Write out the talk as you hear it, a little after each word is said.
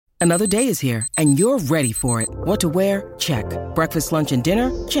Another day is here, and you're ready for it. What to wear? Check. Breakfast, lunch, and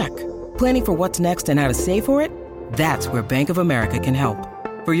dinner? Check. Planning for what's next and how to save for it? That's where Bank of America can help.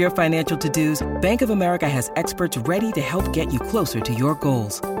 For your financial to-dos, Bank of America has experts ready to help get you closer to your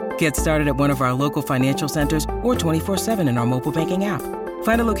goals. Get started at one of our local financial centers or 24/7 in our mobile banking app.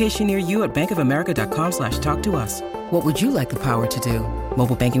 Find a location near you at bankofamerica.com/talktous. What would you like the power to do?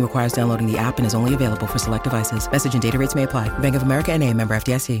 Mobile banking requires downloading the app and is only available for select devices. Message and data rates may apply. Bank of America N.A., member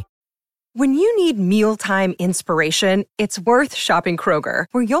FDIC. When you need mealtime inspiration, it's worth shopping Kroger,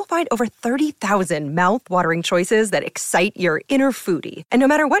 where you'll find over 30,000 mouth-watering choices that excite your inner foodie. And no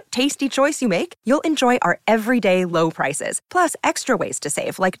matter what tasty choice you make, you'll enjoy our everyday low prices, plus extra ways to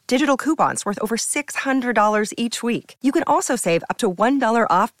save, like digital coupons worth over $600 each week. You can also save up to $1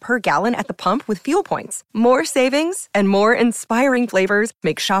 off per gallon at the pump with fuel points. More savings and more inspiring flavors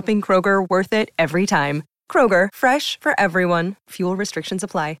make shopping Kroger worth it every time. Kroger, fresh for everyone. Fuel restrictions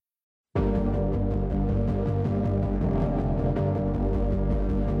apply.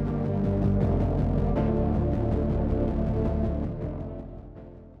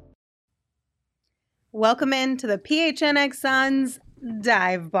 Welcome into the PHNX Suns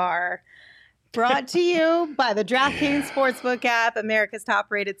Dive Bar. Brought to you by the DraftKings Sportsbook app, America's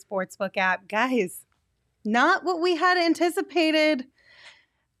top-rated sportsbook app. Guys, not what we had anticipated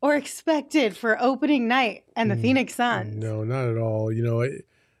or expected for opening night and the Phoenix Suns. No, not at all. You know,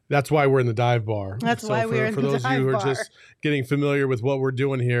 that's why we're in the Dive Bar. That's why we're in the Dive Bar. For those of you who are just getting familiar with what we're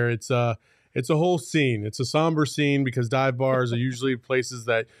doing here, it's a whole scene. It's a somber scene because dive bars are usually places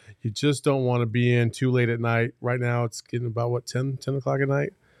that you just don't want to be in too late at night. Right now, it's getting about, 10 o'clock at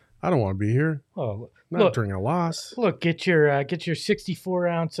night? I don't want to be here. Oh, Not during a loss. Look, get your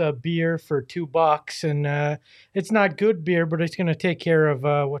 64-ounce beer for $2, and it's not good beer, but it's going to take care of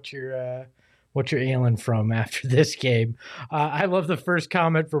what you're ailing from after this game. I love the first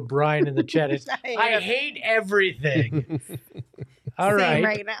comment from Brian in the chat. Is, I hate everything. All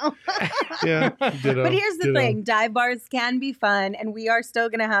right now. Yeah, ditto, but here's the thing. Dive bars can be fun, and we are still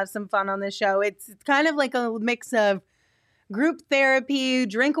going to have some fun on this show. It's kind of like a mix of group therapy,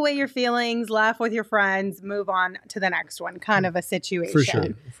 drink away your feelings, laugh with your friends, move on to the next one kind of a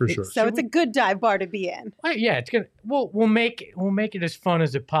situation. For sure. So it's a good dive bar to be in. Yeah, it's gonna. We'll make it as fun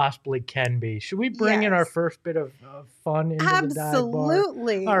as it possibly can be. Should we bring in our first bit of fun into the dive bar?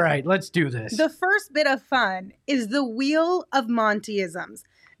 Absolutely. All right, let's do this. The first bit of fun is the Wheel of Montyisms.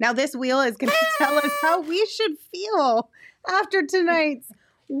 Now, this wheel is going to tell us how we should feel after tonight's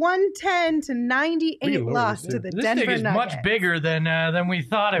 110-98 loss to the Denver Nuggets. This thing is much bigger than we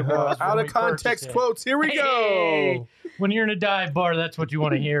thought it was. Out of context quotes. Here we go. When you're in a dive bar, that's what you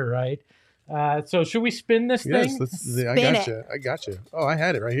want to hear, right? So should we spin this thing? Yes, I got you. Oh, I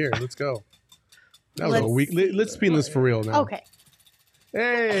had it right here. Let's go. That was a week. Let's spin this for real now. Okay.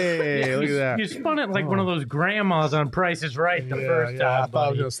 Hey, look at that. You spun it like one of those grandmas on Price is Right the first time. I thought I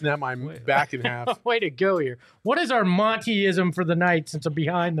was going to snap my back in half. Way to go here. What is our Montyism for the night since I'm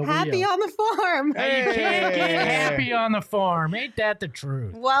behind the wheel? Happy on the farm. You can't get happy on the farm. Ain't that the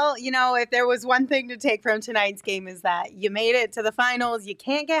truth? Well, if there was one thing to take from tonight's game is that you made it to the finals. You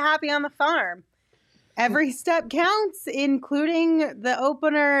can't get happy on the farm. Every step counts, including the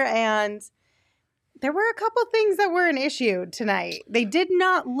opener, and there were a couple things that were an issue tonight. They did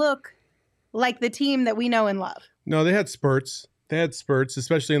not look like the team that we know and love. No, they had spurts.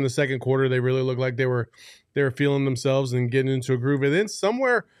 Especially in the second quarter. They really looked like they were feeling themselves and getting into a groove. And then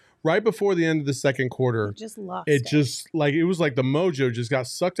somewhere right before the end of the second quarter, just lost it was like the mojo just got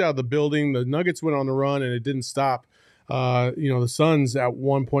sucked out of the building. The Nuggets went on the run and it didn't stop. The Suns at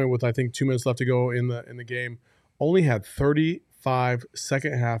one point with I think 2 minutes left to go in the game only had 35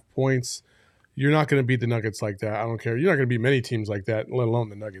 second half points. You're not going to beat the Nuggets like that. I don't care. You're not going to beat many teams like that, let alone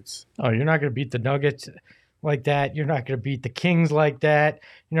the Nuggets. Oh, you're not going to beat the Nuggets like that. You're not going to beat the Kings like that.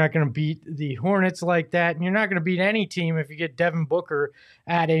 You're not going to beat the Hornets like that. And you're not going to beat any team if you get Devin Booker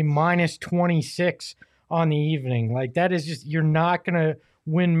at a minus 26 on the evening. Like that is just, you're not going to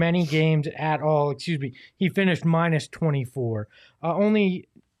win many games at all. Excuse me. He finished minus 24.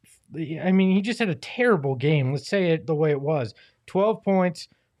 He just had a terrible game. Let's say it the way it was. 12 points,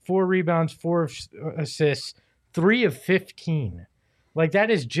 4 rebounds, 4 assists, 3 of 15. Like,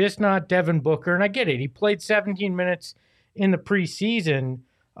 that is just not Devin Booker. And I get it. He played 17 minutes in the preseason,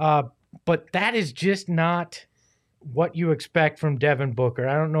 but that is just not what you expect from Devin Booker.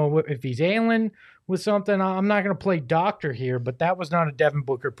 I don't know if he's ailing with something. I'm not going to play doctor here, but that was not a Devin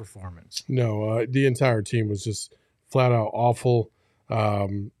Booker performance. No, the entire team was just flat out awful.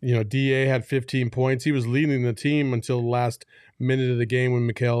 DA had 15 points. He was leading the team until the last minute of the game when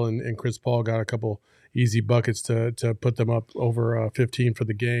Mikal and Chris Paul got a couple easy buckets to put them up over 15 for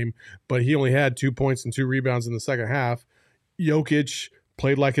the game. But he only had 2 points and 2 rebounds in the second half. Jokic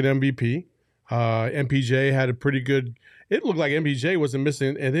played like an MVP. MPJ had a pretty good. It looked like MPJ wasn't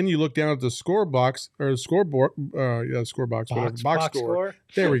missing. And then you look down at the box score.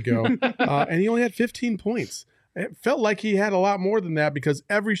 There we go. And he only had 15 points. It felt like he had a lot more than that because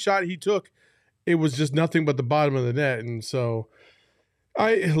every shot he took, it was just nothing but the bottom of the net. And so,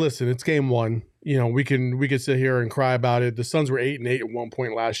 listen, it's game one. You know, we can sit here and cry about it. The Suns were 8-8 at one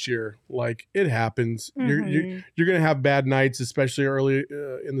point last year. Like, it happens. Mm-hmm. You're going to have bad nights, especially early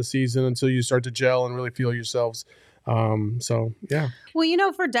in the season until you start to gel and really feel yourselves. So, yeah. Well, you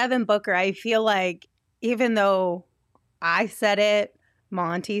know, for Devin Booker, I feel like even though I said it,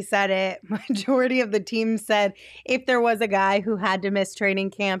 Monty said it, majority of the team said if there was a guy who had to miss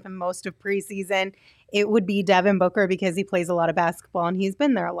training camp and most of preseason, it would be Devin Booker because he plays a lot of basketball and he's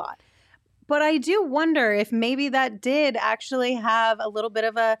been there a lot. But I do wonder if maybe that did actually have a little bit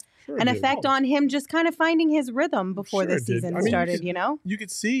of an effect on him just kind of finding his rhythm before the season started, you know? You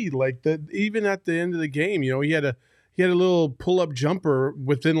could see like even at the end of the game, you know, he had a little pull-up jumper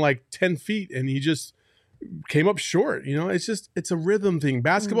within like 10 feet and he just came up short. You know, it's a rhythm thing.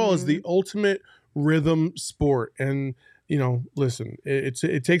 Basketball is the ultimate rhythm sport. And, you know, listen,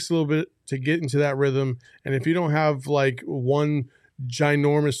 it takes a little bit to get into that rhythm. And if you don't have like one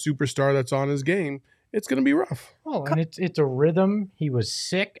ginormous superstar that's on his game, it's going to be rough. Oh, and it's a rhythm. He was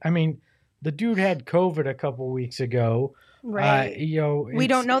sick. I mean, the dude had COVID a couple weeks ago. Right. You know, we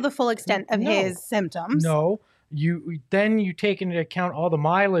don't know the full extent of his symptoms. No. You take into account all the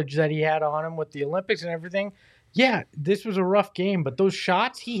mileage that he had on him with the Olympics and everything. Yeah, this was a rough game, but those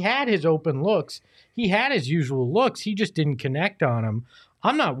shots, he had his open looks. He had his usual looks. He just didn't connect on them.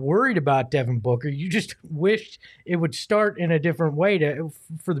 I'm not worried about Devin Booker. You just wished it would start in a different way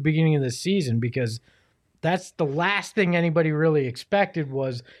for the beginning of the season because that's the last thing anybody really expected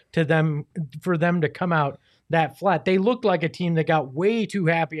was for them to come out that flat. They looked like a team that got way too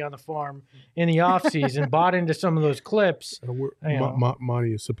happy on the farm in the offseason, bought into some of those clips.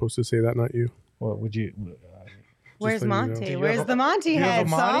 Monty is supposed to say that, not you. What would you? Where's Monty? Where's the Monty head?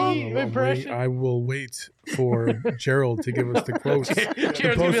 Impression? I will wait for Gerald to give us the quotes,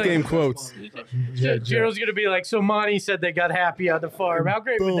 the post-game quotes. Gerald's going to be like, so Monty said they got happy on the farm. How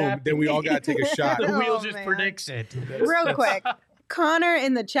great would that be? Then we all got to take a shot. The wheel just predicts it. Real quick. Connor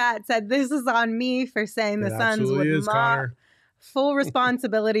in the chat said, this is on me for saying the Suns would not full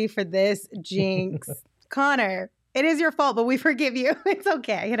responsibility for this jinx. Connor, it is your fault, but we forgive you. It's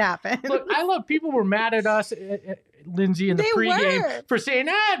okay. It happened. Look, I love people were mad at us, Lindsay, in the pregame for saying,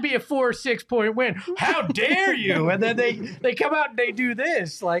 it'd be a 4-6 point win. How dare you? And then they come out and they do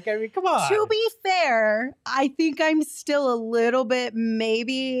this. Like, I mean, come on. To be fair, I think I'm still a little bit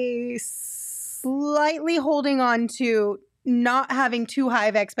maybe slightly holding on to not having too high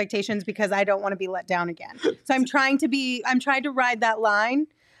of expectations because I don't want to be let down again. So I'm trying to ride that line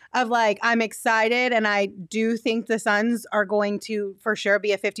of like, I'm excited and I do think the Suns are going to for sure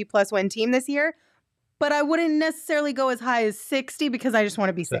be a 50+ win team this year, but I wouldn't necessarily go as high as 60 because I just want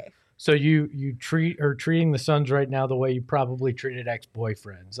to be safe. So you treating the Suns right now the way you probably treated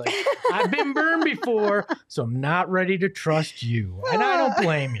ex-boyfriends. Like, I've been burned before, so I'm not ready to trust you. And I don't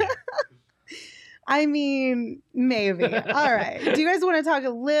blame you. I mean, maybe. All right. Do you guys want to talk a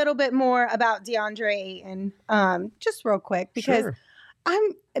little bit more about DeAndre Ayton? Just real quick, because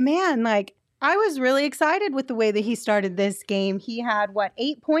I was really excited with the way that he started this game. He had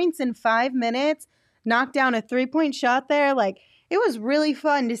 8 points in 5 minutes, knocked down a 3-point shot there. Like, it was really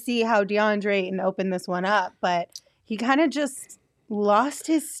fun to see how DeAndre Ayton opened this one up, but he kind of just lost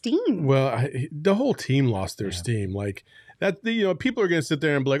his steam. Well, the whole team lost their steam. Like, that, you know, people are going to sit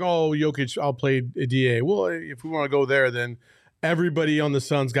there and be like, oh, Jokic outplayed DA. Well, if we want to go there, then everybody on the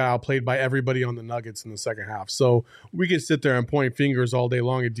Suns got outplayed by everybody on the Nuggets in the second half. So we can sit there and point fingers all day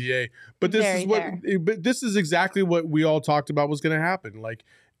long at DA. But this is exactly what we all talked about was going to happen. Like,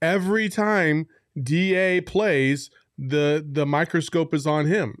 every time DA plays, the microscope is on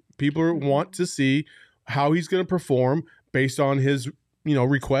him. People want to see how he's going to perform based on his, you know,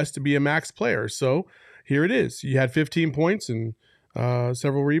 request to be a max player. So here it is. You had 15 points and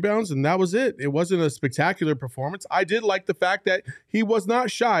several rebounds, and that was it. It wasn't a spectacular performance. I did like the fact that he was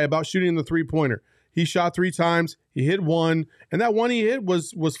not shy about shooting the three-pointer. He shot 3 times. He hit one, and that one he hit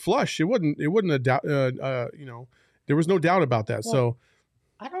was flush. It wasn't a doubt. You know, there was no doubt about that. Well, so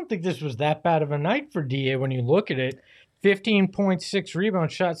I don't think this was that bad of a night for DA when you look at it. 15.6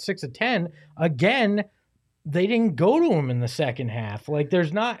 rebounds, shot 6 of 10. Again, they didn't go to him in the second half. Like,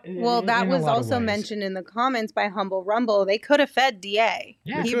 there's not. Well, that was also mentioned in the comments by Humble Rumble. They could have fed DA.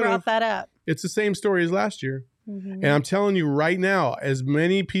 Yeah, he brought that up. It's the same story as last year. And I'm telling you right now, as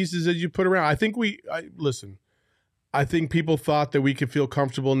many pieces as you put around, I think listen, I think people thought that we could feel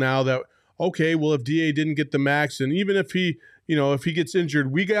comfortable now that, okay, well, if DA didn't get the max, and even if he gets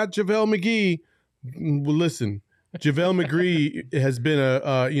injured, we got JaVale McGee. Well, listen, JaVale McGee has been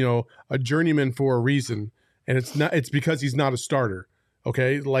a journeyman for a reason, and it's because he's not a starter.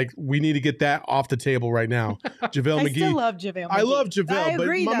 Okay, like we need to get that off the table right now. JaVale McGee. I still love JaVale McGee. I love JaVale, but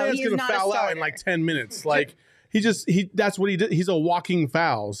my man's going to foul out in like 10 minutes. Like that's what he did. He's a walking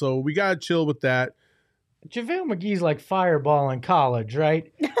foul. So we got to chill with that. JaVale McGee's like Fireball in college,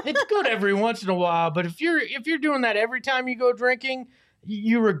 right? It's good every once in a while, but if you're doing that every time you go drinking,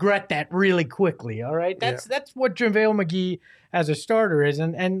 you regret that really quickly, all right? That's what JaVale McGee as a starter is.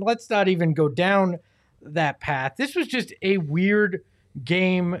 And let's not even go down that path. This was just a weird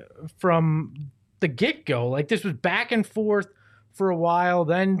game from the get-go. Like, this was back and forth for a while.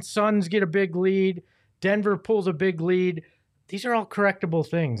 Then Suns get a big lead. Denver pulls a big lead. These are all correctable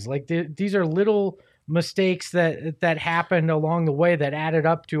things. Like, these are little mistakes that happened along the way that added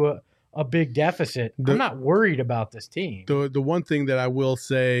up to a big deficit. I'm not worried about this team. The one thing that I will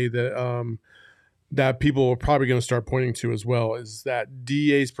say that that people are probably going to start pointing to as well is that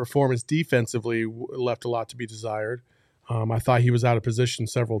DA's performance defensively left a lot to be desired. I thought he was out of position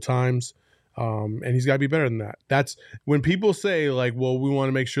several times, and he's got to be better than that. That's when people say, like, well, we want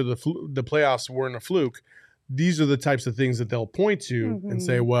to make sure the playoffs weren't a fluke. These are the types of things that they'll point to and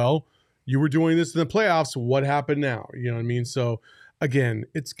say, well, you were doing this in the playoffs. What happened now? You know what I mean? So, again,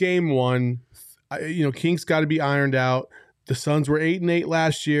 it's game one. Kinks got to be ironed out. The Suns were 8-8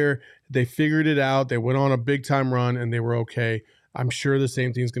 last year. They figured it out. They went on a big-time run, and they were okay. I'm sure the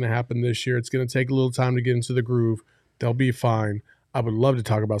same thing's going to happen this year. It's going to take a little time to get into the groove. They'll be fine. I would love to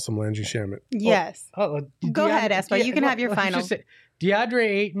talk about some Landry Shamet. Yes. Go ahead, Espo. You can have your final. DeAndre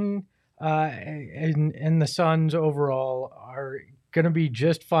Ayton and the Suns overall are going to be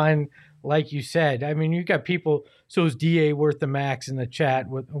just fine, like you said. I mean, you got people, so is DA worth the max in the chat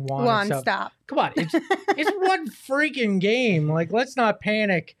with Juan stop. Come on. It's one freaking game. Like, let's not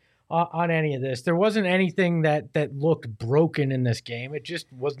panic on any of this. There wasn't anything that looked broken in this game. It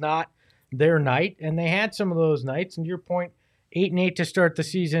just was not their night, and they had some of those nights. And to your point, 8-8 to start the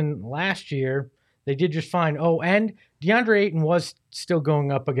season last year, they did just fine. Oh, and DeAndre Ayton was still going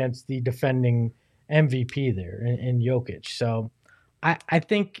up against the defending MVP there in Jokic. So I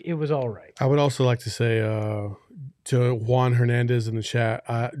think it was all right. I would also like to say to Juan Hernandez in the chat,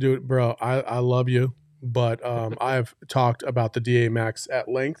 dude, bro, I love you, but I've talked about the DA Max at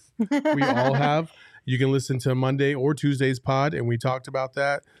length. We all have. You can listen to Monday or Tuesday's pod, and we talked about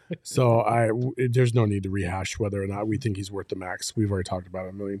that. So there's no need to rehash whether or not we think he's worth the max. We've already talked about it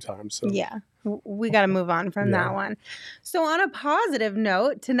a million times. So. Yeah, we got to move on from that one. So on a positive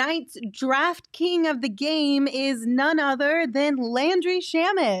note, tonight's draft king of the game is none other than Landry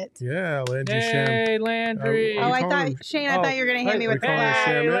Shamet. Yeah, Landry Shamet. Hey, Landry. I thought, Shane, I thought you were going to hit me with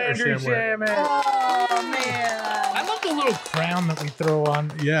Landry Shamet. Oh, man. I love the little crown that we throw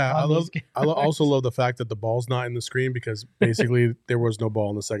on. Yeah, I also love the fact that the ball's not in the screen because basically there was no ball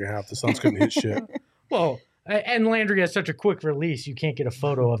in the second half. The Suns couldn't hit shit. Well, and Landry has such a quick release, you can't get a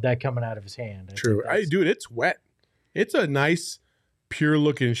photo of that coming out of his hand. True. Dude, it's wet. It's a nice,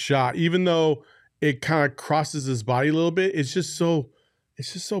 pure-looking shot. Even though it kind of crosses his body a little bit, it's just so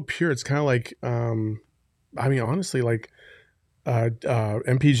pure. It's kind of like, honestly, like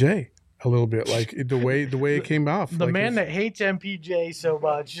MPJ. A little bit, like the way it came off. The like man that hates MPJ so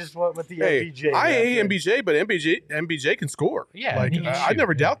much, just what with the MPJ. I hate MPJ, but MPJ can score. Yeah, like I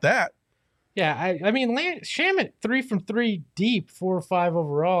never doubt that. Yeah, I mean, Shamet 3 from 3 deep, 4 or 5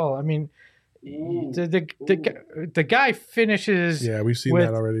 overall. I mean, the guy finishes. Yeah, we've seen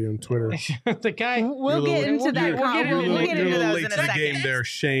that already on Twitter. The guy. We'll get into that. We'll get into those in a second. Game there,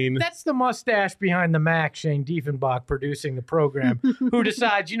 Shane. That's the mustache behind the Mac, Shane Diefenbach, producing the program, who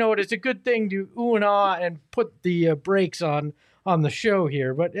decides, you know what, it's a good thing to ooh and ah and put the brakes on the show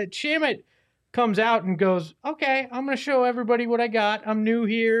here. But Shamet comes out and goes, okay, I'm going to show everybody what I got. I'm new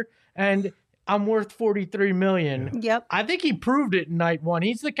here, and I'm worth $43 million. Yep. I think he proved it in night one.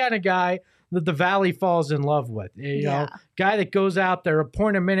 He's the kind of guy that the Valley falls in love with. You know, guy that goes out there, a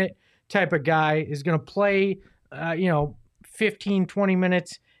point a minute type of guy, is going to play, 15, 20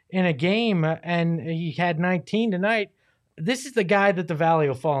 minutes in a game, and he had 19 tonight. This is the guy that the Valley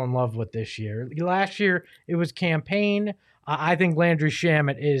will fall in love with this year. Last year, it was Campaign. I think Landry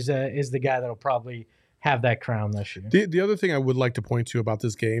Shamet is the guy that will probably have that crown this year. The other thing I would like to point to about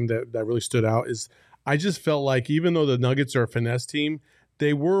this game that really stood out is I just felt like even though the Nuggets are a finesse team,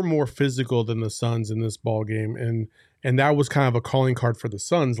 they were more physical than the Suns in this ball game, and And that was kind of a calling card for the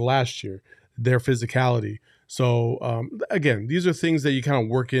Suns last year, their physicality. So, again, these are things that you kind of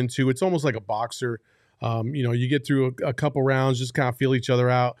work into. It's almost like a boxer. You get through a couple rounds, just kind of feel each other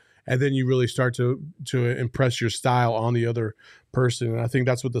out, and then you really start to impress your style on the other person. And I think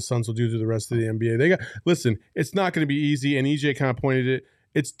that's what the Suns will do to the rest of the NBA. Listen, it's not going to be easy, and EJ kind of pointed it.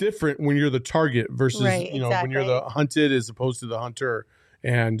 It's different when you're the target versus when you're the hunted as opposed to the hunter.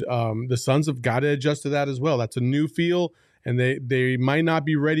 And the Suns have got to adjust to that as well. That's a new feel, and they might not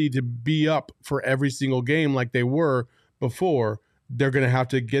be ready to be up for every single game like they were before. They're going to have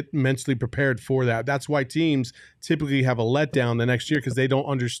to get mentally prepared for that. That's why teams typically have a letdown the next year, because they don't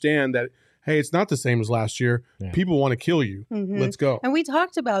understand that, hey, it's not the same as last year. Yeah. People want to kill you. Mm-hmm. Let's go. And we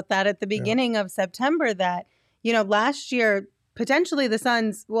talked about that at the beginning of September, that, last year, potentially the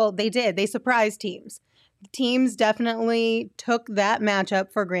Suns, they surprised teams. Teams definitely took that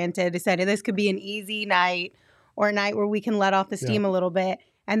matchup for granted. They said this could be an easy night or a night where we can let off the steam a little bit.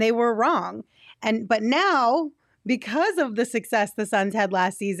 And they were wrong. But now, because of the success the Suns had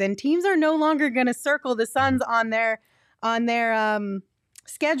last season, teams are no longer going to circle the Suns on their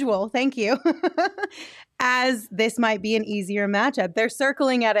schedule. Thank you. As this might be an easier matchup. They're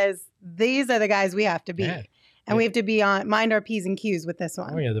circling it as these are the guys we have to beat. Yeah. And we have to mind our P's and Q's with this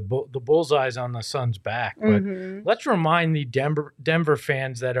one. Oh, yeah, the bullseye's on the Suns' back. But let's remind the Denver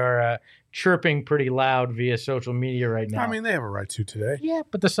fans that are chirping pretty loud via social media right now. I mean, they have a right to today. Yeah,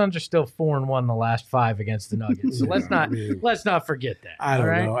 but the Suns are still 4-1 the last 5 against the Nuggets. So let's not forget that. I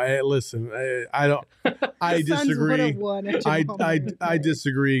don't know. Listen, I don't. I disagree. I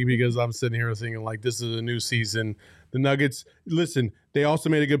disagree, because I'm sitting here thinking like this is a new season. The Nuggets, listen, they also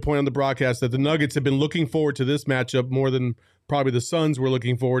made a good point on the broadcast that the Nuggets have been looking forward to this matchup more than probably the Suns were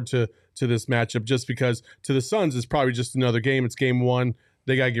looking forward to this matchup, just because to the Suns it's probably just another game. It's game 1.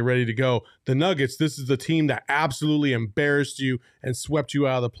 They got to get ready to go. The Nuggets, this is the team that absolutely embarrassed you and swept you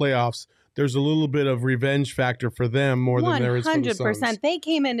out of the playoffs. There's a little bit of revenge factor for them more than there is for the Suns. 100%. They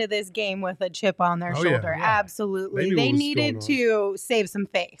came into this game with a chip on their shoulder. Yeah. Absolutely. They needed to save some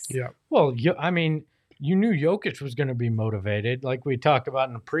face. Yeah. Well, you knew Jokic was going to be motivated, like we talked about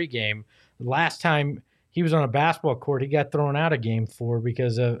in the pregame. Last time he was on a basketball court, he got thrown out of Game 4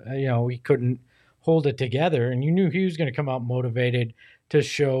 because he couldn't hold it together, and you knew he was going to come out motivated to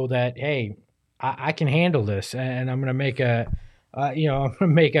show that, hey, I can handle this, and I'm going to make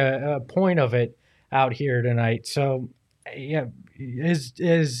a point of it out here tonight. So, yeah,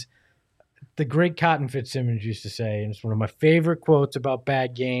 as the great Cotton Fitzsimmons used to say, and it's one of my favorite quotes about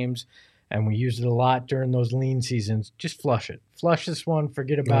bad games. And we used it a lot during those lean seasons. Just flush it. Flush this one,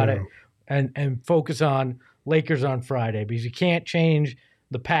 forget about it, and focus on Lakers on Friday. Because you can't change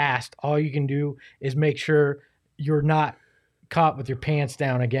the past. All you can do is make sure you're not caught with your pants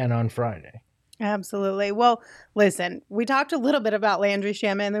down again on Friday. Absolutely. Well, listen, we talked a little bit about Landry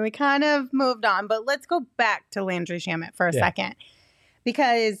Shamet, and then we kind of moved on. But let's go back to Landry Shamet for a second.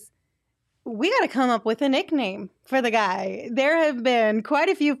 Because we got to come up with a nickname for the guy. There have been quite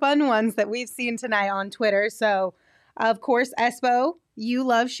a few fun ones that we've seen tonight on Twitter. So, of course, Espo, you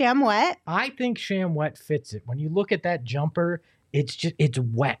love Shamwet. I think Shamwet fits it. When you look at that jumper, it's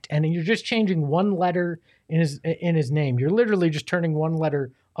wet. And you're just changing one letter in his name. You're literally just turning one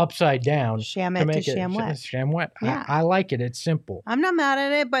letter upside down. Shamet to Shamwet. Shamwet. Yeah. I like it. It's simple. I'm not mad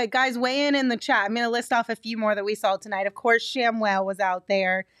at it, but guys, weigh in the chat. I'm going to list off a few more that we saw tonight. Of course, Shamwell was out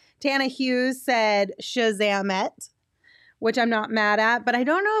there. Tana Hughes said Shazamet, which I'm not mad at, but I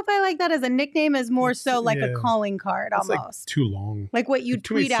don't know if I like that as a nickname, as more so like a calling card almost. Like too long. Like what you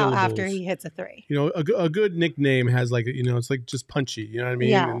tweet out after he hits a 3. A good nickname has it's like just punchy. You know what I mean?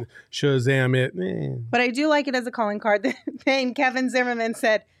 Yeah. And Shazamet. But I do like it as a calling card. Then Kevin Zimmerman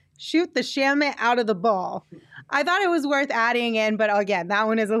said, shoot the Shamet out of the ball. I thought it was worth adding in, but again, that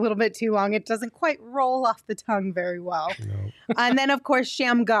one is a little bit too long. It doesn't quite roll off the tongue very well. No. And then, of course,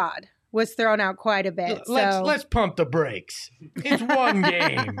 Sham God was thrown out quite a bit. Let's pump the brakes. It's one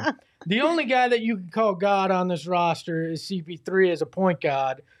game. The only guy that you can call God on this roster is CP3 as a point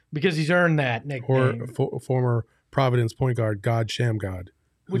guard because he's earned that nickname. Or former Providence point guard, God Sham God.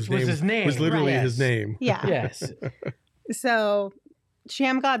 Which was his name. Was literally his name. Yeah. Yes. So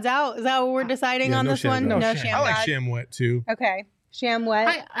Sham God's out. Is that what we're deciding on this one? No Sham. I like Shamwet too. Okay.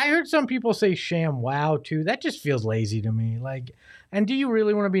 Shamwet. I heard some people say Sham Wow too. That just feels lazy to me. And do you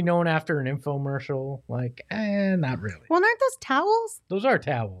really want to be known after an infomercial? Not really. Well, aren't those towels? Those are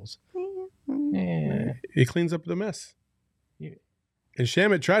towels. Yeah. He cleans up the mess. And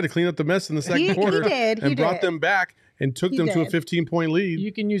Shamet tried to clean up the mess in the second quarter. He did. And brought them back. and took He them to a did. 15-point lead.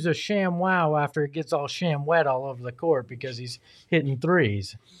 You can use a sham wow after it gets all sham wet all over the court because he's hitting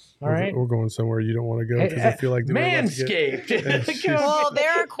threes. All right. We're going somewhere you don't want to go because I feel like we're about to get- Manscaped. Well, there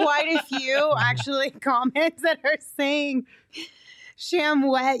are quite a few actually comments that are saying Sham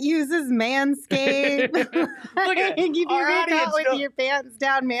Wet uses Manscaped. Look at if you our get audience caught with don't- your pants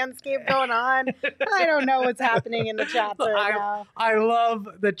down, Manscaped going on. I don't know what's happening in the chat right now. I love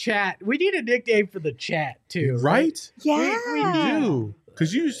the chat. We need a nickname for the chat too, right? Yeah, we Do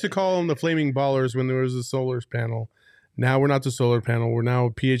because you used to call them the Flaming Ballers when there was a solar panel. Now we're not the solar panel. We're now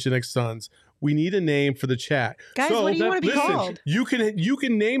PHNX Suns. We need a name for the chat. Guys, what do you want to be called? You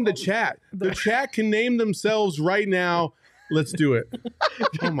can name the chat. The chat can name themselves right now. Let's do it.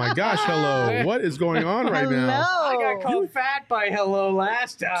 Oh my gosh, hello. What is going on right now? I got called fat by Hello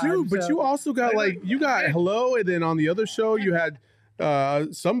last time. Dude, but so- you also got you got hello, and then on the other show you had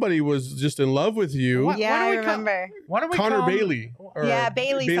somebody was just in love with you. What- Yeah, what do I we call- remember. Why don't we Connor call him- Bailey. or Yeah,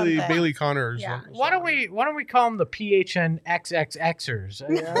 Bailey something. Bailey Connor. or Yeah. something. Why don't we call them the PHNXXXers?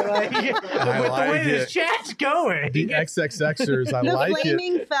 With the way this chat's going. The XXXers. I The like it.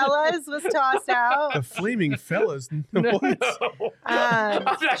 Flaming Fellas was tossed out. The Flaming Fellas. No, What? I'm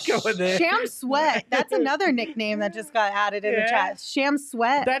not going there. Sham Sweat. That's another nickname that just got added in the Yeah. chat. Sham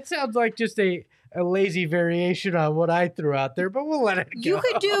Sweat. That sounds like just a lazy variation on what I threw out there, but we'll let it go. You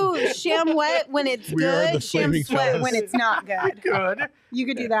could do Sham Wet when it's We are the good, Sham Flaming Sweat Fellas. when it's not good. Good. You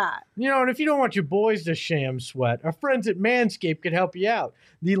could do that. You know, and if you don't want your boys to sham sweat, our friends at Manscaped can help you out.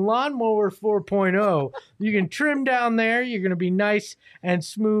 The Lawnmower 4.0, you can trim down there. You're going to be nice and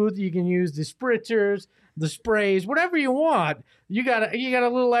smooth. You can use the spritzers, the sprays, whatever you want. You got a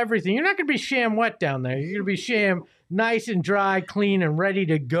little everything. You're not going to be sham wet down there. You're going to be sham nice and dry, clean, and ready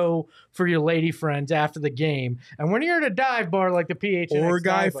to go for your lady friends after the game. And when you're at a dive bar like the PHNX Or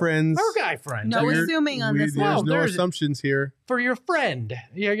guy dive bar- friends. Or guy friends. No We're- assuming on this There's one. no there's- assumptions here. For your friend,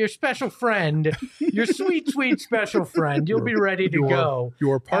 your special friend, your sweet, sweet special friend, you'll be ready to go.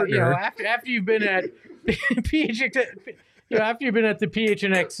 Your partner. After you've been at PHNX, after you've been at the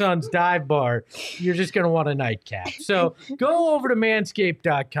PHNX Suns dive bar, you're just going to want a nightcap. So go over to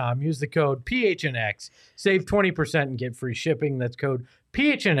manscaped.com, use the code PHNX, save 20% and get free shipping. That's code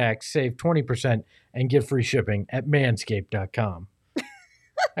PHNX, save 20% and get free shipping at manscaped.com.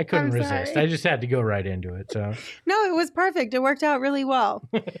 I couldn't I'm resist. sorry. I just had to go right into it. So No, it was perfect. It worked out really well.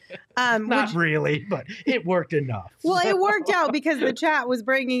 not really, but it worked enough. Well, it worked out because the chat was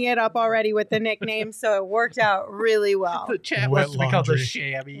bringing it up already with the nickname, so it worked out really well. The chat Wet wants to be called the laundry.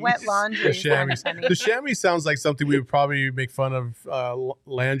 Shammies. Wet laundry. The is kinda chamois. funny. The chamois sounds like something we would probably make fun of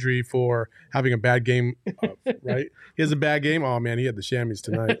Landry for having a bad game, right? He has a bad game. Oh man, he had the chamois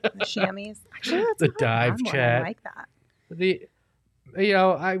tonight. The chamois. Actually, that's The not a dive bad one. chat. I like that.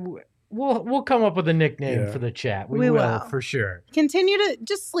 We'll come up with a nickname Yeah. for the chat. We We will will. for sure. Continue to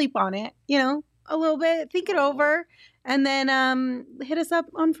just sleep on it, a little bit, think it over, and then hit us up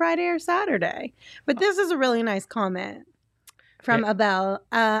on Friday or Saturday. But this is a really nice comment from Abel.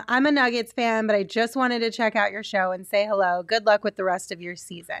 I'm a Nuggets fan, but I just wanted to check out your show and say hello. Good luck with the rest of your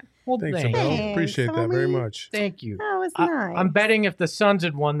season. Well, Thanks, thank Abel. you. Thanks, Appreciate that very homie. much. Thank you. That was nice. I'm betting if the Suns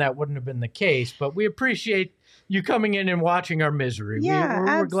had won, that wouldn't have been the case. But we appreciate you coming in and watching our misery. Yeah,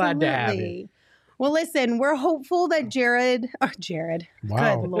 we're glad to have it. absolutely. Well, listen, we're hopeful that Jared,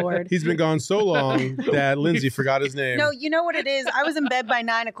 Wow. good Lord. He's been gone so long that Lindsay forgot his name. No, you know what it is? I was in bed by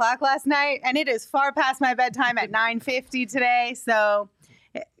 9 o'clock last night, and it is far past my bedtime at 9:50 today. So,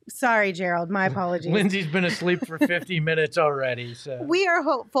 sorry, Gerald. My apologies. Lindsay's been asleep for 50 minutes already. So We are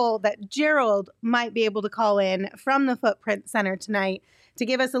hopeful that Gerald might be able to call in from the Footprint Center tonight to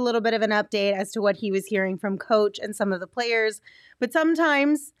give us a little bit of an update as to what he was hearing from Coach and some of the players. But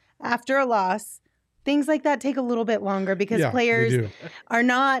sometimes, after a loss, things like that take a little bit longer because Yeah, they players do. are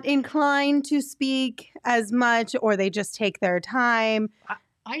not inclined to speak as much, or they just take their time.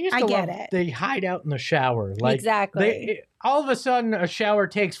 I used I to get love it. they hide out in the shower. Like Exactly. all of a sudden, a shower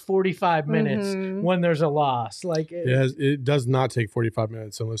takes 45 minutes Mhm. when there's a loss. Like It does not take 45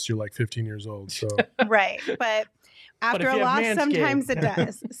 minutes unless you're like 15 years old. So Right. But after if a you have loss, Manscaped. sometimes it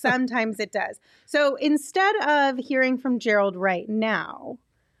does. Sometimes it does. So instead of hearing from Gerald right now,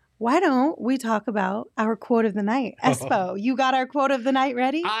 why don't we talk about our quote of the night? Espo, you got our quote of the night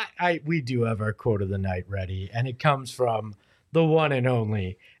ready? we do have our quote of the night ready, and it comes from the one and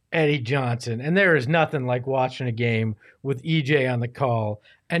only Eddie Johnson. And there is nothing like watching a game with EJ on the call.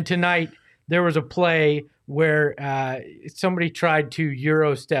 And tonight there was a play where somebody tried to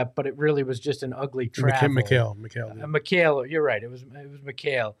Euro step, but it really was just an ugly travel. Mikhail. Mikhail, you're right. It was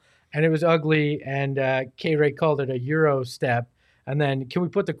Mikhail, and it was ugly. And K-Ray called it a Euro step. And then can we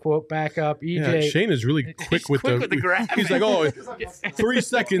put the quote back up? EJ. Yeah, Shane is really quick with the graphic. He's like, oh, 3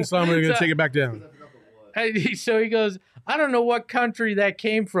 seconds, so I'm going to take it back down. So he goes, I don't know what country that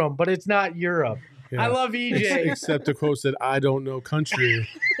came from, but it's not Europe. Yeah. I love EJ. Except the quote said, I don't know country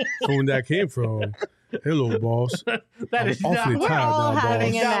from when that came from. Hello, boss. That is I'm not awfully We're tired all now,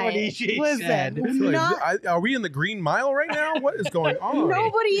 having boss. a Not what night. EJ said. Listen, Are we in the Green Mile right now? What is going on?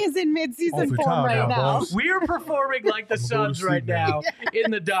 nobody is in mid-season Awfully form tired right now, now. boss. We're performing like the I'm gonna go to Suns right sleep now. now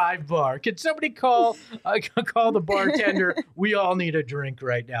in the dive bar. Can somebody call the bartender? We all need a drink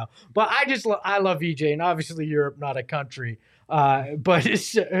right now. But I love EJ, and obviously Europe, not a country. But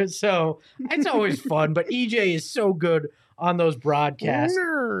so it's always fun. But EJ is so good on those broadcasts.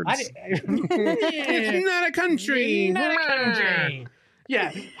 Nerds. It's not a country. Not a country.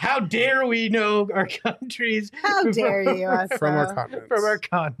 Yeah, how dare we know our countries? How dare you, us From our though. continents. From our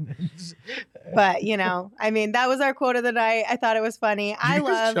continents. But, I mean, that was our quote of the night. I thought it was funny. I You guys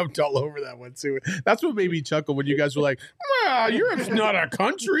love jumped all over that one too. That's what made me chuckle when you guys were like, Europe's not a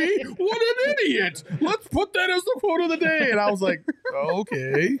country. What an idiot. Let's put that as the quote of the day. And I was like,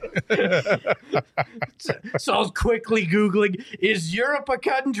 okay. So I was quickly Googling, is Europe a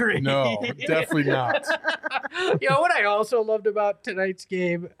country? No, definitely not. What I also loved about tonight's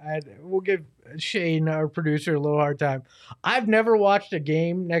game, and we'll give Shane, our producer, a little hard time. I've never watched a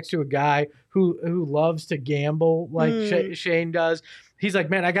game next to a guy who loves to gamble like Shane does. He's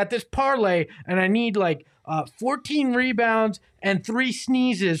like, man, I got this parlay, and I need 14 rebounds and 3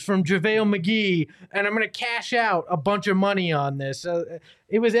 sneezes from JaVale McGee, and I'm going to cash out a bunch of money on this.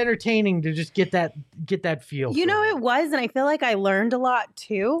 It was entertaining to just get that feel. it was, and I feel like I learned a lot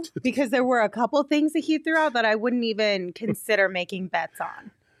too, because there were a couple things that he threw out that I wouldn't even consider making bets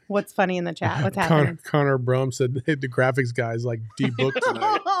on. What's funny in the chat? What's happening? Connor Brum said hey, the graphics guy's like debooked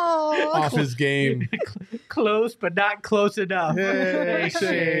tonight off his game. Close, but not close enough. Hey,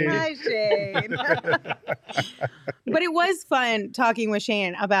 Shane. Hi, Shane. But it was fun talking with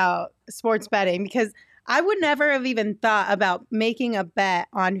Shane about sports betting, because I would never have even thought about making a bet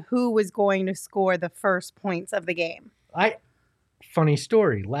on who was going to score the first points of the game. Funny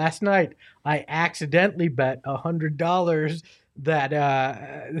story. Last night, I accidentally bet $100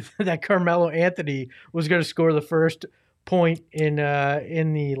 that Carmelo Anthony was going to score the first point in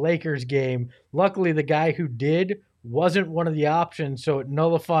the Lakers game. Luckily, the guy who did wasn't one of the options, so it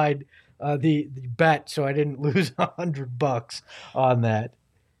nullified the bet. So I didn't lose $100 on that.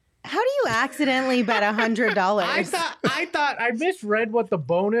 How do you accidentally bet $100? I thought I misread what the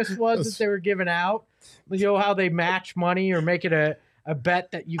bonus was that they were giving out. How they match money or make it a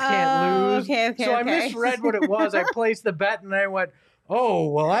bet that you can't lose. Okay. So I misread what it was. I placed the bet and I went, oh,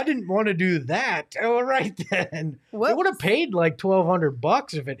 well, I didn't want to do that. All right, then. Whoops. I would have paid like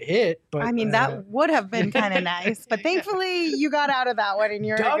 $1,200 if it hit. But I mean, that would have been kind of nice. But thankfully, you got out of that one and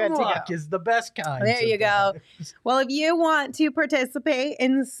you're dumb good luck to go. is the best kind. There you go. sometimes. Well, if you want to participate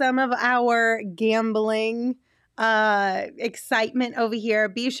in some of our gambling excitement over here,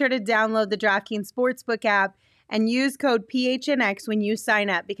 be sure to download the DraftKings Sportsbook app and use code PHNX when you sign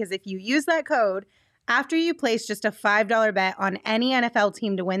up. Because if you use that code after you place just a $5 bet on any NFL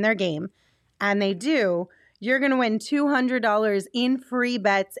team to win their game, and they do, you're going to win $200 in free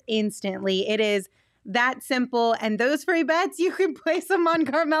bets instantly. It is that simple. And those free bets, you can place them on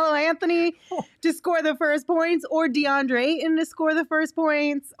Carmelo Anthony to score the first points, or DeAndre Ayton to score the first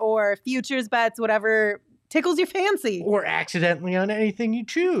points, or futures bets, whatever tickles your fancy. Or accidentally on anything you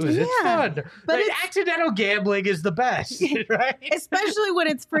choose. It's Yeah, fun. but Like, it's- accidental gambling is the best, right? Especially when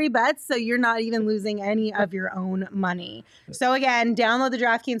it's free bets, so you're not even losing any of your own money. So again, download the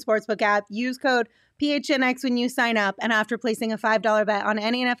DraftKings Sportsbook app, use code PHNX when you sign up, and after placing a $5 bet on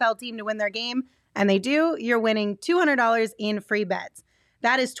any NFL team to win their game, and they do, you're winning $200 in free bets.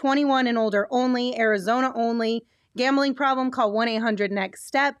 That is 21 and older only, Arizona only. Gambling problem, call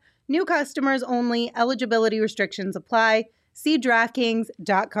 1-800-NEXT-STEP. New customers only. Eligibility restrictions apply. See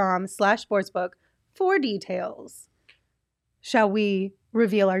DraftKings.com/sportsbook for details. Shall we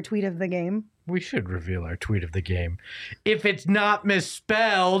reveal our tweet of the game? We should reveal our tweet of the game. If it's not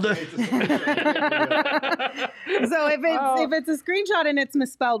misspelled. So if it's a screenshot and it's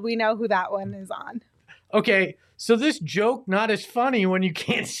misspelled, we know who that one is on. Okay, so this joke not as funny when you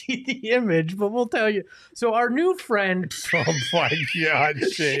can't see the image, but we'll tell you. So our new friend, Oh my God,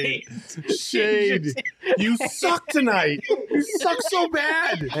 Shade. Shade. You suck tonight. You suck so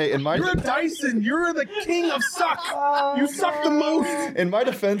bad. Hey, in my You're a Dyson. You're the king of suck. You suck the most. in my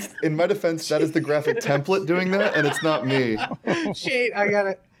defense, that is the graphic template doing that, and it's not me. Shade,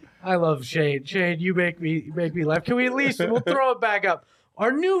 I love Shade. Shade, you make me laugh. Can we at least, we'll throw it back up.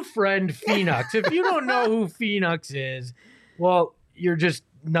 Our new friend Phoenix. If you don't know who Phoenix is, Well, you're just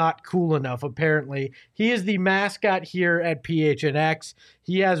not cool enough, apparently. He is the mascot here at PHNX.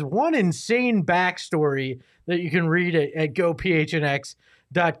 He has one insane backstory that you can read at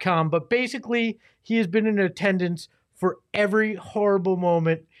gophnx.com. But basically, he has been in attendance for every horrible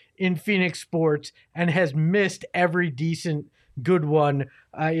moment in Phoenix sports and has missed every decent good one.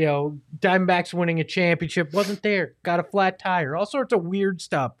 Diamondbacks winning a championship, wasn't there, got a flat tire, all sorts of weird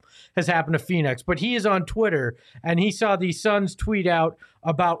stuff has happened to Phoenix. But he is on Twitter and he saw the Suns tweet out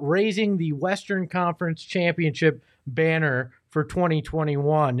about raising the Western Conference Championship banner for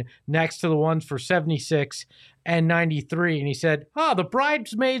 2021 next to the ones for 76 and 93. And he said, the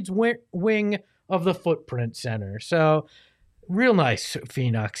bridesmaids wing of the Footprint Center. So real nice,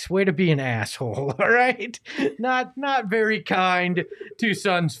 Phoenix. Way to be an asshole, all right? Not very kind to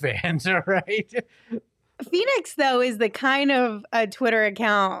Suns fans, all right? Phoenix, though, is the kind of a Twitter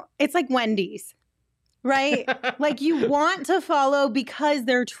account. It's like Wendy's, right? Like you want to follow because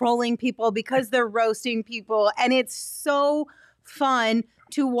they're trolling people, because they're roasting people. And it's so fun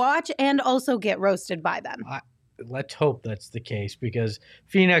to watch and also get roasted by them. Let's hope that's the case, because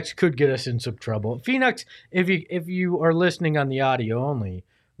Phoenix could get us in some trouble. Phoenix, if you are listening on the audio only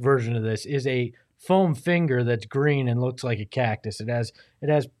version of this, is a foam finger that's green and looks like a cactus. It has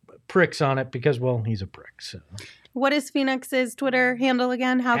pricks on it because, well, he's a prick. So, what is Phoenix's Twitter handle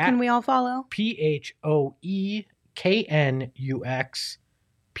again? How can we all follow?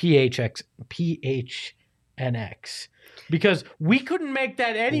 PHOEKNUXPHNX. Because we couldn't make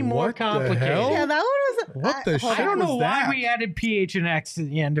that any more complicated. Yeah, that one was. What the shit? I don't know was why that? we added PH and X to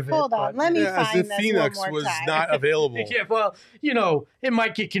the end of it. Hold on, let me find as if this Phoenix one more was time. not available. Yeah, well, it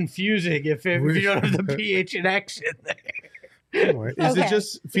might get confusing if you don't have the PH and X in there. Anyway, is it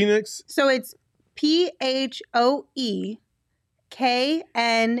just Phoenix? So it's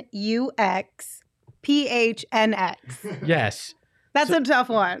PHOEKNUXPHNX. Yes. That's a tough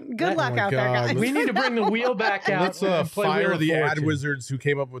one. Good luck out there, God. guys. We need to bring the wheel back out. Let's and play Wheel fire of the ad Fortune. wizards who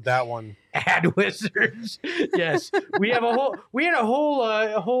came up with that one. Ad wizards. Yes, we had a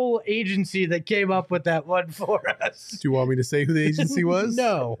whole agency that came up with that one for us. Do you want me to say who the agency was?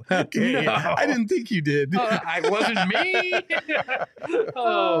 No. Okay. No. I didn't think you did. I wasn't me.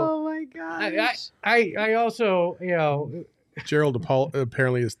 Oh my gosh. I also, Gerald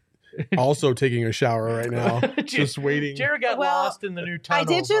apparently is also taking a shower right now, just waiting. Jared got Well, lost in the new tunnel. I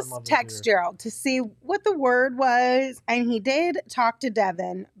did just text Gerald to see what the word was, and he did talk to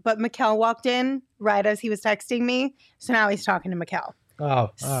Devin, but Mikkel walked in right as he was texting me, so now he's talking to Mikkel.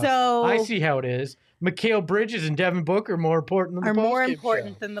 So I see how it is. Mikal Bridges and Devin Booker are more important than the are post-game more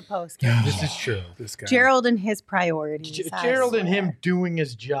important show. than the post game. This is true. This guy. Gerald and his priorities. I Gerald and swear. him doing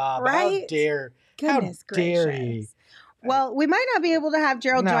his job. Right? How dare Goodness how dare gracious. he? Well, we might not be able to have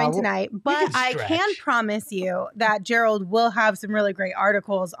Gerald No, join tonight, but can I stretch. can promise you that Gerald will have some really great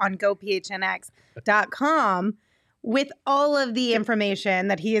articles on gophnx.com with all of the information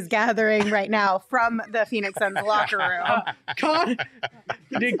that he is gathering right now from the Phoenix Suns locker room.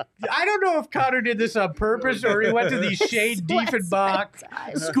 I don't know if Connor did this on purpose or he went to the Shane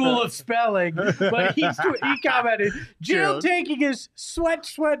Diefenbach School of Spelling, but he commented, Gerald taking his sweat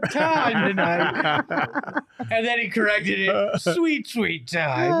time tonight. And then he corrected it, sweet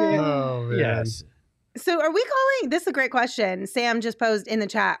time. Oh, man. Yes. So are we calling, this is a great question, Sam just posed in the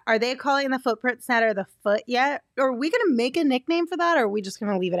chat, are they calling the Footprint Center the Foot yet? Or are we going to make a nickname for that, or are we just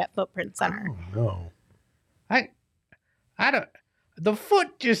going to leave it at Footprint Center? Oh, no. I don't, the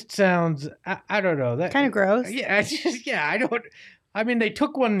foot just sounds, I don't know. That Kind of gross. Yeah, I mean, they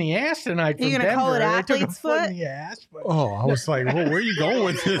took one in the ass tonight from Are you Denver. gonna call it They took a athlete's foot foot? in the ass. But Oh, I was like, well, where are you going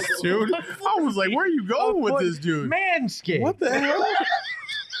with this, dude? I was like, where are you going with this, dude? Manscaped. What the hell?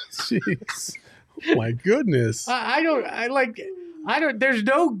 Jeez. Oh, my goodness. I don't, there's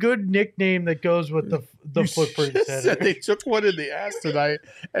no good nickname that goes with the You Footprint just Center. said they took one in the ass tonight,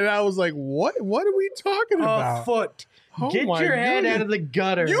 and I was like, what are we talking A about? foot. Oh Get my your head goodness. out of the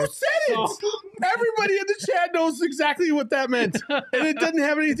gutter. You said it. So- Everybody in the chat knows exactly what that meant, and it doesn't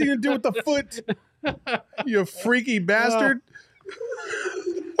have anything to do with the foot. You freaky bastard.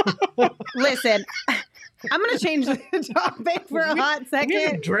 Listen, I'm going to change the topic for a hot We second.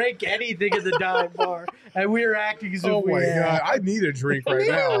 didn't drink anything at the dive bar, and we were acting as if Oh we my had. god, I need a drink right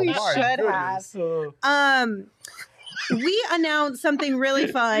Maybe now. we My should goodness. have. We announced something really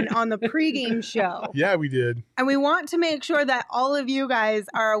fun on the pregame show, Yeah, we did. and we want to make sure that all of you guys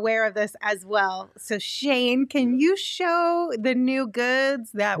are aware of this as well. So, Shane, can you show the new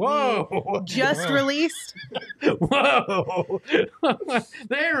goods that Whoa. we just released? Whoa.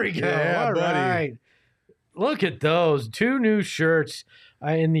 There we go. Yeah, All buddy. right. Look at those. 2 new shirts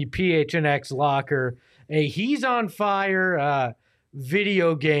in the PHNX locker. a He's on Fire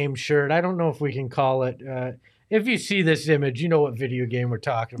video game shirt. I don't know if we can call it. If you see this image, you know what video game we're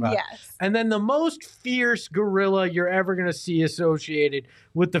talking about. Yes. And then the most fierce gorilla you're ever going to see associated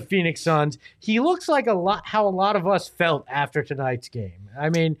with the Phoenix Suns. He looks like how a lot of us felt after tonight's game. I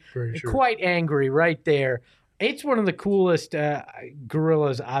mean, quite angry right there. It's one of the coolest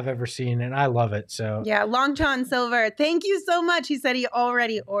gorillas I've ever seen, and I love it. So yeah, Long John Silver, thank you so much. He said he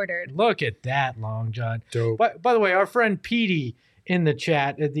already ordered. Look at that, Long John. Dope. By the way, our friend Petey in the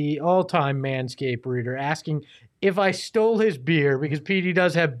chat, the all-time Manscaped reader, asking if I stole his beer, because Petey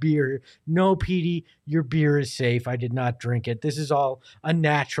does have beer. No, Petey, your beer is safe. I did not drink it. This is all a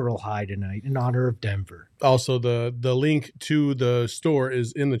natural high tonight in honor of Denver. Also, the link to the store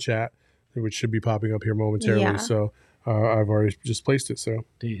is in the chat, which should be popping up here momentarily. Yeah. So I've already just placed it. So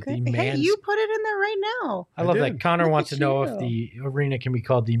The Hey, Mans- you put it in there right now. I love did. that. Connor Look wants at to know you. if the arena can be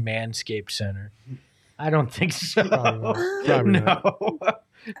called the Manscaped Center. I don't think so. Probably not. Probably not. No.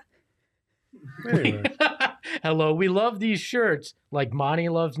 Anyway, Hello, we love these shirts like Monty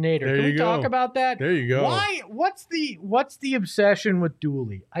loves Nader. There Can we you talk go. about that? there you go. Why? What's the obsession with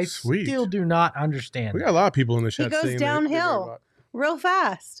Dooley? I Sweet. still do not understand. We that. got a lot of people in the He chat goes saying they heard downhill about- real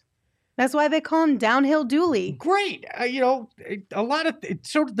fast. That's why they call him Downhill Dooley. Great, a lot of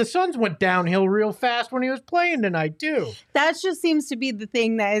the Suns went downhill real fast when he was playing tonight too. That just seems to be the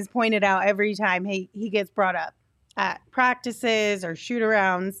thing that is pointed out every time he gets brought up at practices or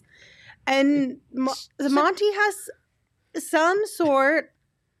shoot-arounds. And Monty has some sort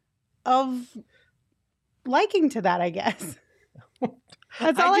of liking to that, I guess.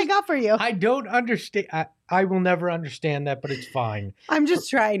 That's all I got for you. I don't understand. I will never understand that, but it's fine. I'm just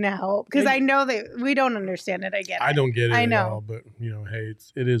trying to help because I know that we don't understand it. I get it. I don't get it I at know. all, but hey,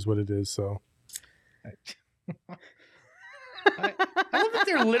 it is what it is. So I love that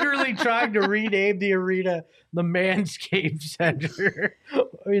they're literally trying to rename the arena the Manscaped Center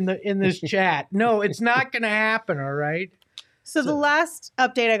in this chat. No, it's not going to happen. All right. So the last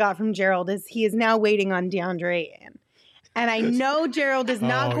update I got from Gerald is he is now waiting on DeAndre Ayton. And I know Gerald is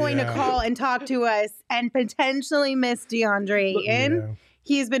not Oh, going to yeah. call and talk to us and potentially miss DeAndre Ayton. yeah,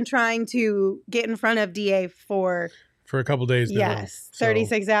 He's been trying to get in front of DA for, for a couple days now. yes, So,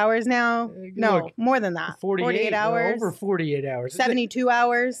 36 hours now. No, Look, more than that. 48 hours. Over 48 hours. 72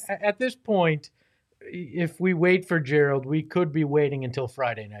 hours. At this point, if we wait for Gerald, we could be waiting until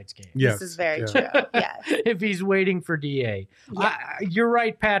Friday night's game. yes, This is very yeah. true. Yes. If he's waiting for DA. Yeah. You're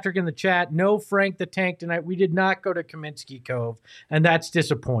right, Patrick, in the chat. No Frank the Tank tonight. We did not go to Kaminsky Cove, and that's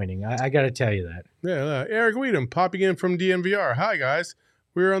disappointing. I got to tell you that. Yeah, Eric Weedham popping in from DNVR. Hi, guys.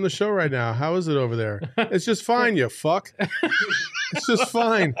 We're on the show right now. How is it over there? It's just fine, you fuck. It's just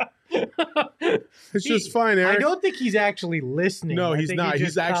fine. It's just fine, Eric. I don't think he's actually listening. No, I he's think not. he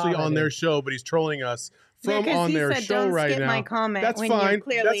He's just actually on their commented. show, but he's trolling us Yeah, from 'cause on he their said, show "Don't right skip now. my comment That's when you're fine.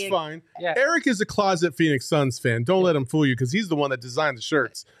 clearly- That's fine. Yeah. Eric is a closet Phoenix Suns fan. Don't let him fool you because he's the one that designed the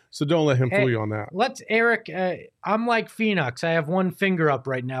shirts. So don't let him Hey, fool you on that. Let's, Eric, I'm like Phoenix. I have one finger up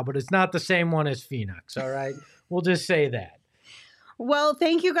right now, but it's not the same one as Phoenix, all right? We'll just say that. Well,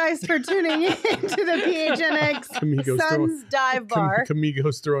 thank you guys for tuning in to the PHNX Camigos Suns Dive Bar.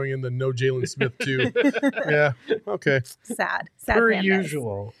 Camigos throwing in the no Jalen Smith too. Yeah. Okay. Sad Per pandas.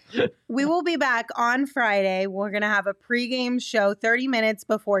 usual. We will be back on Friday. We're going to have a pregame show 30 minutes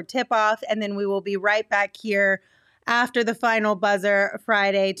before tip-off, and then we will be right back here after the final buzzer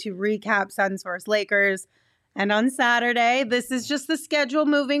Friday to recap Suns vs. Lakers. And on Saturday, this is just the schedule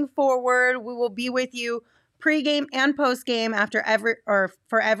moving forward. We will be with you pregame and postgame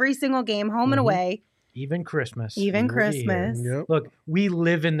for every single game, home and Mhm. away. Even Christmas. Even We will be here. Christmas. Yep. Look, we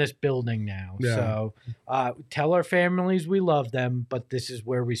live in this building now. Yeah. So tell our families we love them, but this is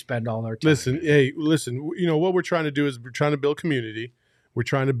where we spend all our time. Listen. You know what we're trying to do is we're trying to build community. We're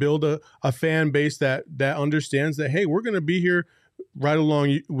trying to build a fan base that understands that, hey, we're going to be here right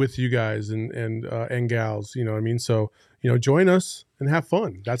along with you guys and gals. You know what I mean? So, join us and have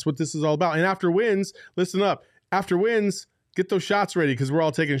fun. That's what this is all about. And after wins, listen up. After wins, get those shots ready because we're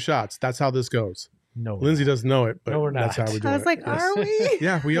all taking shots. That's how this goes. No, we're Lindsay not. doesn't know it, but No, we're that's not. how we do I it. was like, Yes. are we?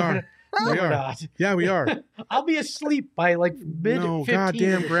 Yeah, we are. No, We we're are. not. Yeah, we are. I'll be asleep by like mid No, 15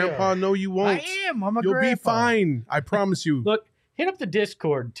 goddamn, of the Grandpa, show. no, you won't. I am. I'm a You'll grandpa. be fine. I promise you. Look, hit up the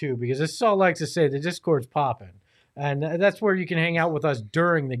Discord too, because as Saul likes to say, the Discord's popping. And that's where you can hang out with us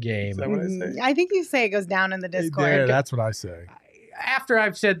during the game. Is that what I say? I think you say it goes down in the Discord. There, that's what I say. After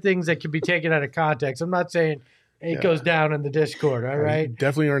I've said things that can be taken out of context, I'm not saying It goes down in the Discord, all right? You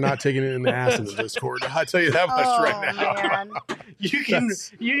definitely are not taking it in the ass in the Discord. I'll tell you that much right now. Man.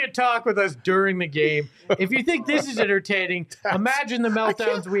 You can talk with us during the game. If you think this is entertaining, imagine the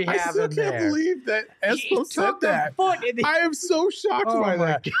meltdowns we have I still in can't there. believe that He Espo said took the that. foot in the- I am so shocked Oh by my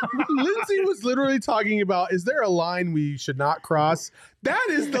that. Lindsay was literally talking about, is there a line we should not cross? That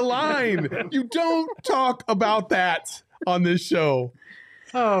is the line. You don't talk about that on this show.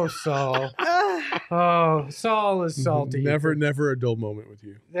 Oh, Saul. Oh, Saul is salty. Never a dull moment with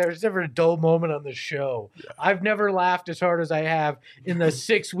you. There's never a dull moment on the show. I've never laughed as hard as I have in the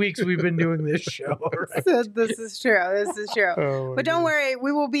 6 weeks we've been doing this show. Right? So this is true. This is true. Oh, But don't worry,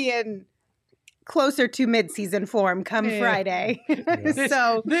 we will be in closer to mid-season form come Yeah. Friday.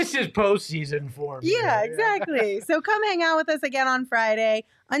 So This is postseason for me. yeah, exactly. So come hang out with us again on Friday.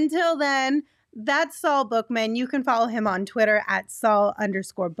 Until then, that's Saul Bookman. You can follow him on Twitter at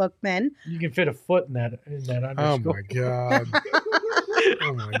Saul_Bookman. You can fit a foot in that Oh underscore. my god.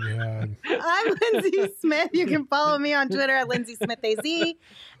 Oh my god. I'm Lindsay Smith. You can follow me on Twitter at LindsaySmithAZ.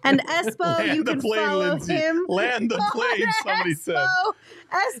 And Espo, you can follow Lindsay. him. Land the plane, somebody said.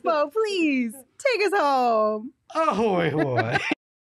 Espo, please take us home. Ahoy, hoy.